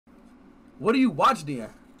What do you watch, then?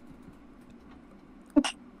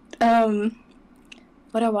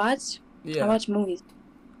 What I watch? Yeah. I watch movies.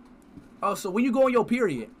 Oh, so when you go on your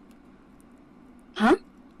period? Huh?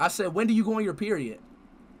 I said, when do you go on your period?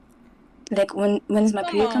 Like when's my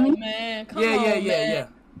period coming? Man. Come Yeah, on, yeah, man. yeah, yeah.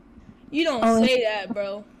 You don't say that,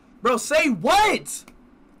 bro. Bro, say what?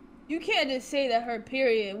 You can't just say that her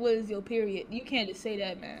period was your period. You can't just say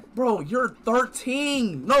that, man. Bro, you're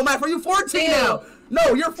 13. No, man, you're 14 Still. now.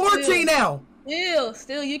 No, you're 14 now.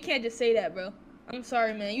 Still, you can't just say that, bro. I'm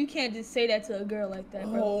sorry, man. You can't just say that to a girl like that,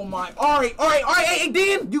 bro. Oh my. All right. Hey,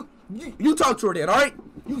 Dan, you talk to her, then. All right.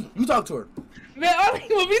 You talk to her. Man,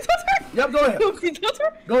 you want me to talk to her? Yep, go ahead. You want me to talk to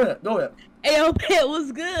her? Go ahead. Hey, yo, Pet,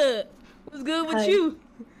 what's good? What's good with you?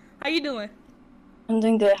 How you doing? I'm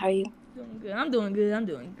doing good. How are you? Doing good. I'm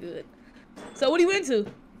doing good. So, what are you into?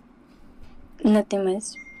 Nothing much.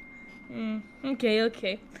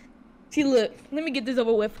 Okay. See, look, let me get this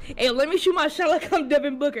over with. Hey, let me shoot my shot like I'm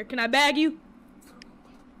Devin Booker. Can I bag you?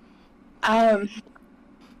 I'm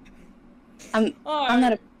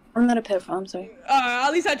not a pedophile. I'm sorry.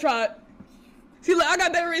 At least I tried. See, look, I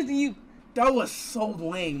got better raised than you. That was so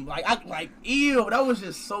lame. Ew. That was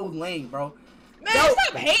just so lame, bro. Man,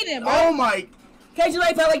 stop hating, bro. Oh my. Can't you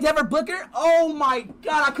like Devin Booker? Oh my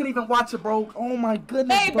God, I couldn't even watch it, bro. Oh my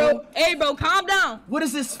goodness, Hey, bro, calm down. What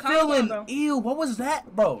is this feeling? Down, Ew, what was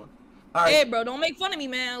that, bro? All right. Hey, bro, don't make fun of me,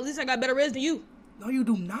 man. At least I got better riz than you. No, you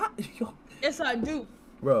do not. Yes, I do.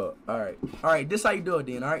 Bro, all right. This how you do it,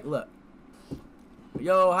 then. All right, look.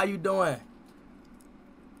 Yo, how you doing?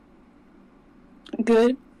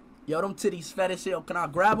 Good. Yo, them titties fat as hell. Can I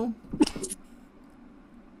grab them?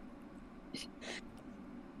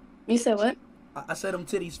 You said what? I said them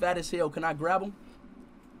titties fat as hell. Can I grab them?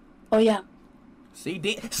 Oh yeah. See,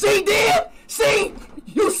 Dan? See, Dan? See?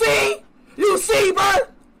 You see? You see, bro?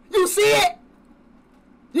 You see it?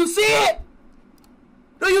 You see it?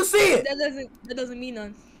 Do you see it? That doesn't mean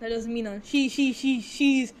none. That doesn't mean none. She's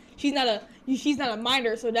not a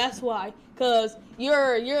minor, so that's why. Cause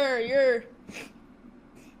you're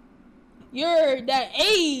that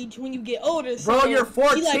age when you get older. So bro, you're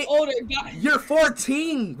 14. You like older guys. You're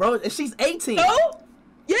 14, bro. And she's 18. No?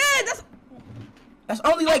 Yeah, that's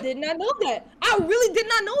only like. I did not know that. I really did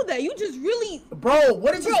not know that. You just really. Bro,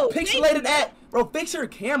 what is this pixelated at? Bro, fix your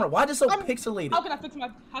camera. Why is it so pixelated? How can I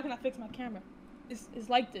fix my camera? It's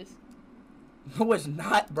like this. No, it's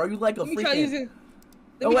not, bro. You like a freaking. Let me try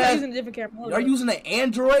using a different camera. Are you using an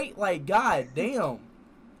Android? Like, god damn.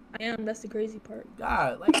 I am. That's the crazy part.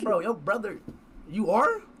 God, like, bro, your brother. You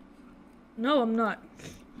are? No, I'm not.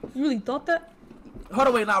 You really thought that? Hold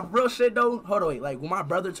on, wait. Now, real shit though. Hold on, wait. Like, when my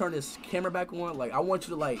brother turned his camera back on, like, I want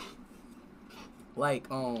you to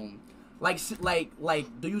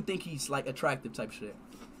do you think he's like attractive type shit?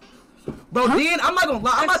 Bro, huh? Dan, I'm not gonna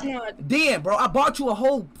lie. Dan, bro, I bought you a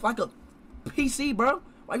whole like a PC, bro.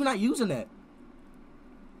 Why you not using that?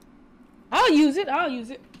 I'll use it. I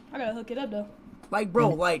gotta hook it up though. Like,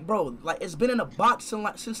 bro, it's been in a box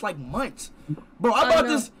since months. Bro, I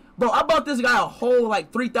bought this guy a whole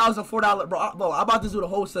like $3,004. Bro, I bought this with a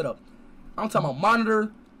whole setup. I'm talking about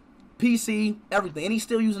monitor, PC, everything, and he's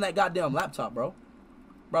still using that goddamn laptop, bro.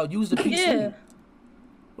 Bro, use the PC. Yeah.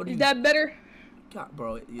 Is that better? God,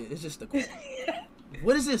 bro, yeah, it's just the.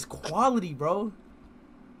 What is this quality, bro?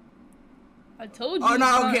 I told you. Oh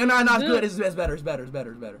no, okay, no, it's good. It's better.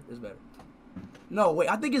 No, wait,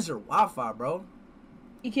 I think it's your Wi-Fi, bro.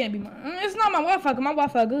 You can't be it's not my Wi-Fi, cause my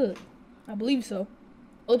Wi-Fi good. I believe so.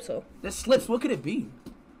 Hope so. This slips. What could it be?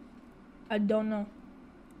 I don't know.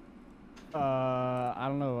 I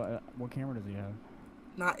don't know. What camera does he have?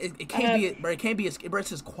 Nah, it can't be it, bro. It can't be bro. It's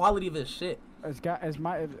his quality of his shit. It's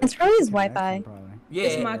probably his Wi-Fi. Yeah,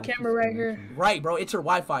 it's my camera right here. Right, bro. It's your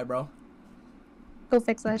Wi-Fi, bro. Go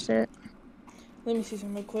fix that shit. Let me see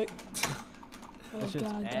some real quick. That's just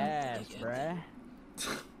ass, bruh.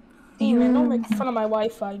 Hey, man, don't make fun of my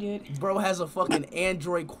Wi-Fi, dude. Bro has a fucking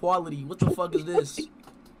Android quality. What the fuck is this?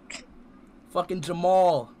 Fucking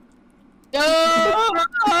Jamal. Yo!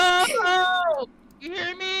 You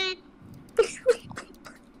hear me?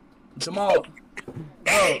 Jamal.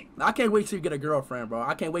 Bro, I can't wait till you get a girlfriend, bro.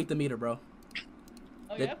 I can't wait to meet her, bro.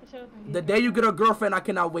 Oh, yeah, for sure. The day you get a girlfriend, I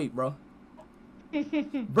cannot wait, bro.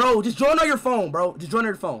 Bro, just join on your phone, bro. Just join on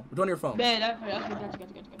your phone. Join on your phone.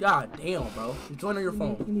 God damn, bro. Just join on your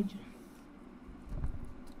phone.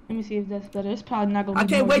 Let me see if that's better. It's probably not gonna be I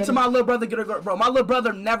can't wait till my little brother get a girl. Bro, my little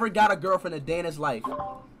brother never got a girlfriend a day in his life.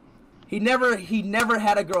 He never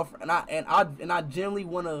had a girlfriend. And I genuinely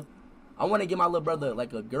wanna get my little brother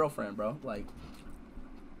like a girlfriend, bro. Like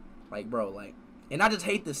bro, and I just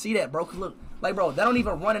hate to see that, bro. Cause look, like, bro, that don't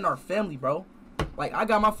even run in our family, bro. Like, I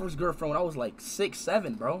got my first girlfriend when I was like 6,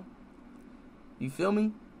 7, bro. You feel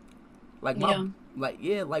me? Like,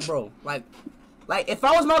 like, bro. Like, if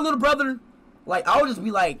I was my little brother, like, I would just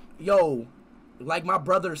be like, yo, like, my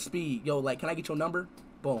brother's speed. Yo, like, can I get your number?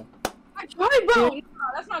 Boom. I tried, bro. No,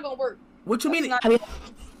 that's not gonna work. What you mean?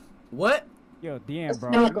 What? Yo, damn,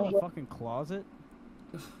 bro. You in a fucking closet?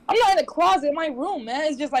 I'm not in the closet. In my room, man.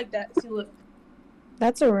 It's just like that. See, look.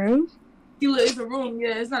 That's a room? See, look, it's a room.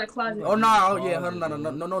 Yeah, it's not a closet. Oh, no. Oh, yeah.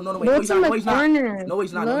 No. Wait. What's in the corner? No,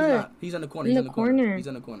 he's not. No, he's not. He's in the corner. He's in the corner. He's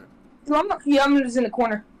in the corner. So I'm not. Yeah, I'm just in the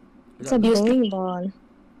corner. It's a bowling ball.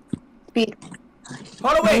 Speed.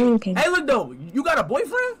 Hold on, wait. Hey, look, though. You got a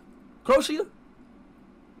boyfriend? Croatia?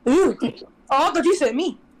 Ooh. Oh, I thought you said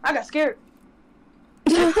me. I got scared.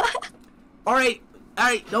 All right.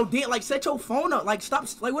 No, Dan, like, set your phone up. Like, stop.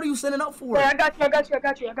 Like, what are you setting up for? Yeah, I got you.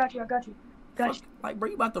 Like, bro,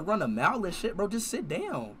 you about to run a mile and shit, bro. Just sit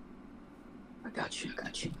down. I got you.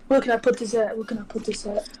 Where can I put this at?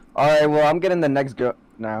 Alright, well, I'm getting the next girl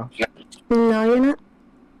now. No, you're not.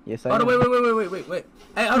 Yes, I Hold am. on, wait.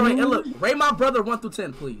 Hey, hold on, wait. Hey, look. Rate my brother 1 through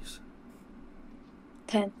 10, please.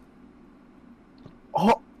 10.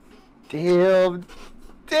 Oh, damn.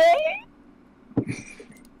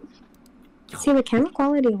 See, the camera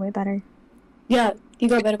quality way better. Yeah, you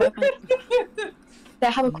got better boyfriend. I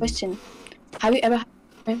have a question. Have you ever had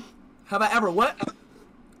a boyfriend? Have I ever what?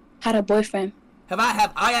 Had a boyfriend? Have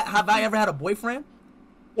I ever had a boyfriend?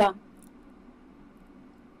 Yeah.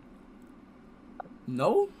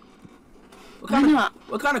 No? Why not?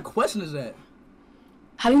 What kind of question is that?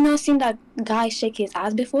 Have you not seen that guy shake his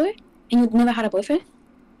ass before? And you never had a boyfriend?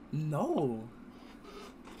 No.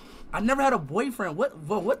 I never had a boyfriend.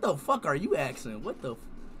 What the fuck are you asking?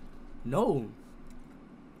 No.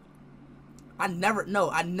 I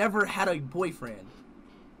never had a boyfriend.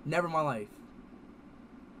 Never in my life.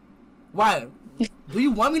 Why? Do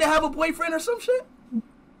you want me to have a boyfriend or some shit?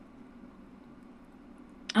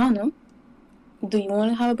 I don't know. Do you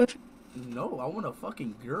want to have a boyfriend? No, I want a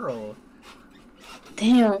fucking girl.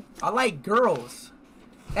 Damn. I like girls.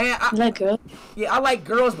 And You like girls? yeah, I like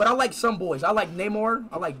girls, but I like some boys. I like Neymar.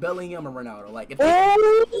 I like Bellingham and Ronaldo. Like, if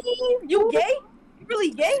Oh, you gay? You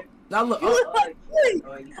really gay? now look, You look like me.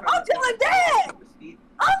 I'm telling Dad.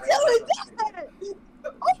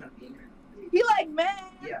 He like, man.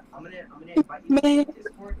 Yeah, I'm gonna invite you Man. to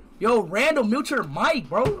Discord. yo, Randall, mute your mic,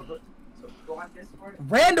 bro. So go on Discord.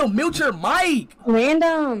 Randall, mute your mic.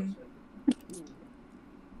 Random.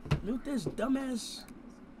 Mute this dumbass.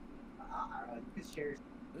 You can share.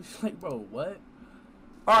 It's like, bro, what?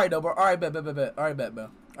 All right, though, bro. All right, bet. All right, bet, bro.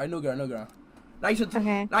 All right, new girl. Nice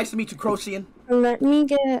to meet you, Croatian. Let me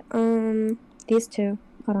get these two.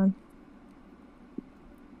 Hold on.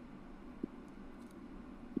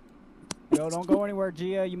 Yo, don't go anywhere,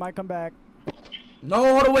 Gia. You might come back. No,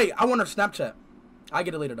 hold on, wait. I want her Snapchat. I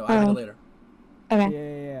get it later, though. I get it later.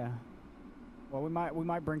 Okay. Yeah. Well, we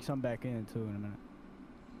might bring some back in too in a minute.